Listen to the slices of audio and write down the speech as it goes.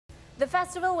The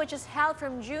festival, which is held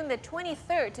from June the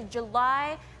 23rd to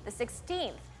July the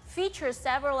 16th, features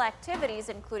several activities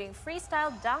including freestyle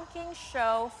dunking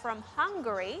show from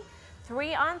Hungary,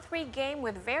 3-on-3 game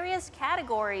with various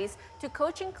categories, to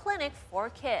coaching clinic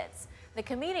for kids. The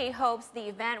committee hopes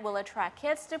the event will attract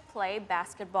kids to play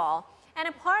basketball. And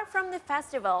apart from the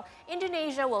festival,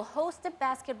 Indonesia will host the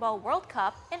Basketball World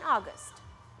Cup in August.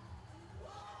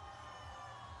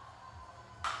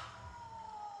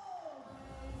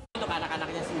 Untuk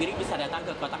anak-anaknya sendiri bisa datang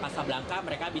ke kota Casablanca,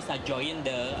 mereka bisa join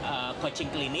the coaching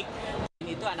clinic.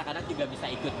 Itu anak-anak juga bisa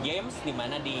ikut games, di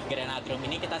mana di Grenadrum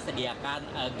ini kita sediakan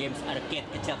games arcade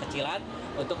kecil-kecilan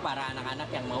untuk para anak-anak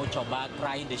yang mau coba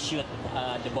try the shoot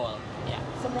the ball. Ya.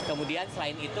 Kemudian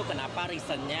selain itu, kenapa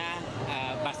reasonnya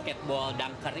basketball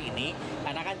dunker ini?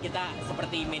 Karena kan kita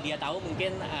seperti media tahu,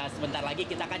 mungkin sebentar lagi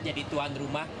kita akan jadi tuan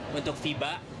rumah untuk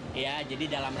FIBA. Ya, jadi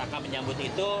dalam rangka menyambut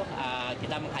itu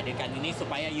kita menghadirkan ini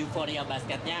supaya euforia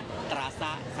basketnya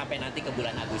terasa sampai nanti ke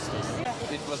bulan Agustus.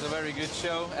 It was a very good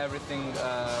show. Everything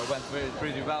went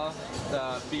pretty well.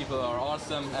 The people are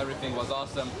awesome. Everything was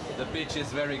awesome. The pitch is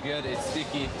very good. It's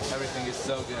sticky. Everything is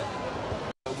so good.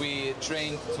 We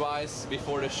trained twice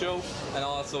before the show and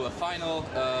also a final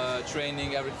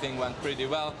training. Everything went pretty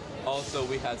well. Also,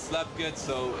 we had slept good,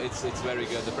 so it's very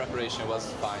good. The preparation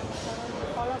was fine.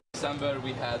 December we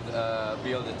had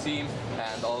built a team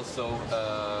and also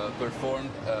performed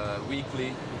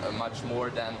weekly much more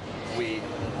than we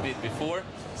did before.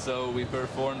 So we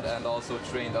performed and also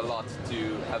trained a lot to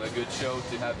have a good show,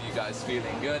 to have you guys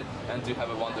feeling good and to have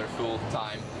a wonderful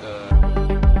time.